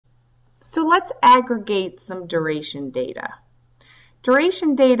So let's aggregate some duration data.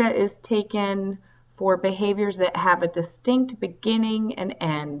 Duration data is taken for behaviors that have a distinct beginning and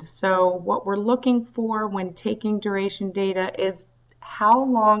end. So what we're looking for when taking duration data is how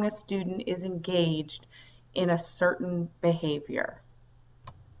long a student is engaged in a certain behavior.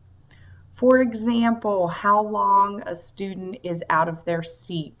 For example, how long a student is out of their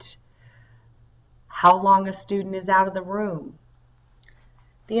seat, how long a student is out of the room,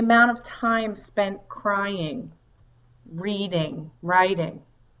 the amount of time spent crying, reading, writing.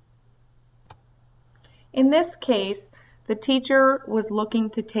 In this case, the teacher was looking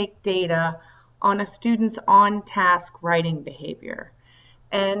to take data on a student's on-task writing behavior.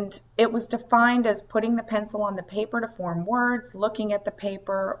 And it was defined as putting the pencil on the paper to form words, looking at the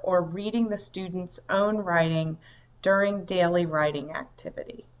paper, or reading the student's own writing during daily writing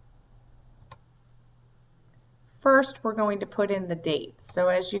activity. First, we're going to put in the dates. So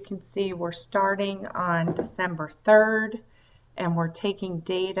as you can see, we're starting on December 3rd, and we're taking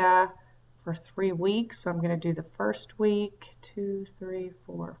data for 3 weeks. So I'm going to do the first week, 2, 3,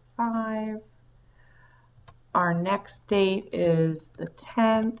 4, 5. Our next date is the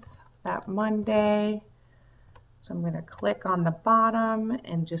 10th, that Monday. So I'm going to click on the bottom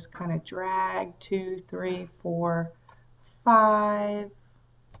and just kind of drag 2, 3, 4, 5.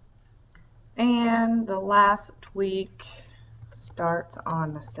 And the last week starts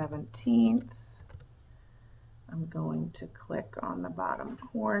on the 17th. I'm going to click on the bottom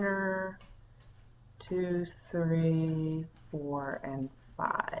corner, 2, 3, 4, and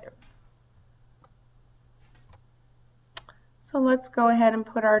 5. So let's go ahead and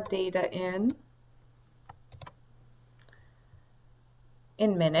put our data in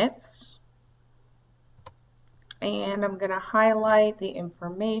minutes. And I'm going to highlight the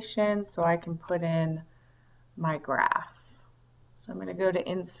information so I can put in my graph. So I'm going to go to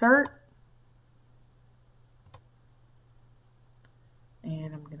Insert.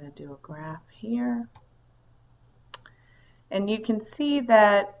 And I'm going to do a graph here. And you can see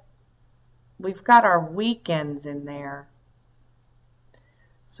that we've got our weekends in there.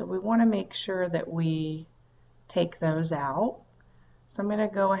 So we want to make sure that we take those out. So I'm going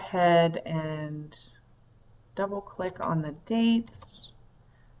to go ahead and double click on the dates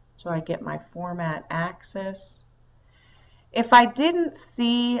so I get my format axis. If I didn't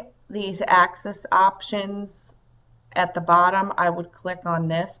see these axis options at the bottom, I would click on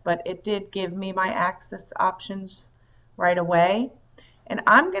this, but it did give me my axis options right away. And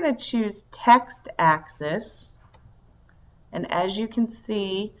I'm going to choose text axis. And as you can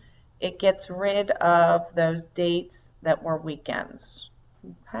see, it gets rid of those dates that were weekends.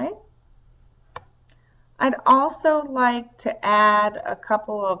 Okay. I'd also like to add a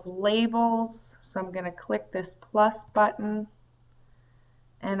couple of labels. So I'm going to click this plus button.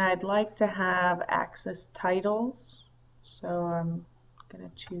 And I'd like to have axis titles. So I'm going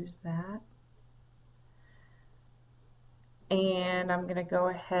to choose that. And I'm going to go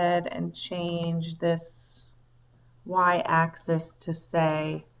ahead and change this y-axis to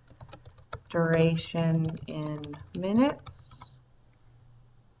say duration in minutes.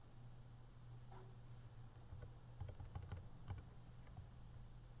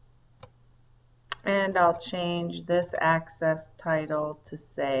 And I'll change this axis title to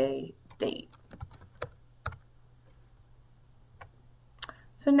say date.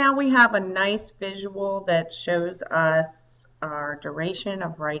 So now we have a nice visual that shows us our duration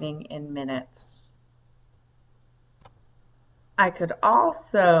of writing in minutes. I could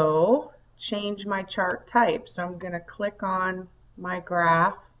also change my chart type. So I'm going to click on my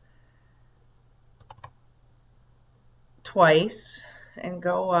graph twice and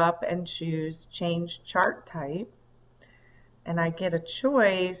go up and choose change chart type. And I get a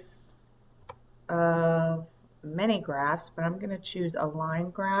choice of many graphs, but I'm going to choose a line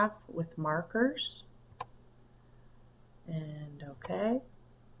graph with markers. And okay.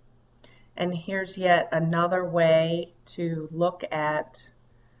 And here's yet another way to look at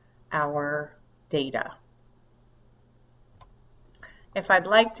our data. If I'd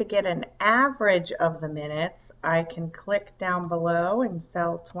like to get an average of the minutes, I can click down below in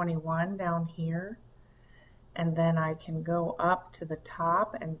cell 21 down here. And then I can go up to the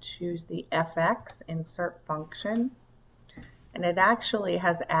top and choose the FX insert function. And it actually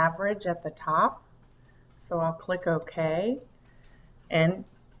has average at the top. So I'll click OK. And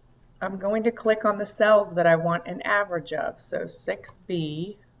I'm going to click on the cells that I want an average of. So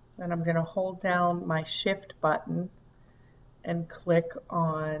 6B, and I'm going to hold down my Shift button and click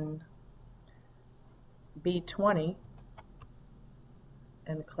on B20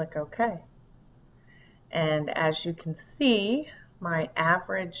 and click OK. And as you can see, my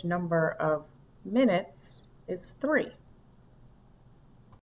average number of minutes is 3.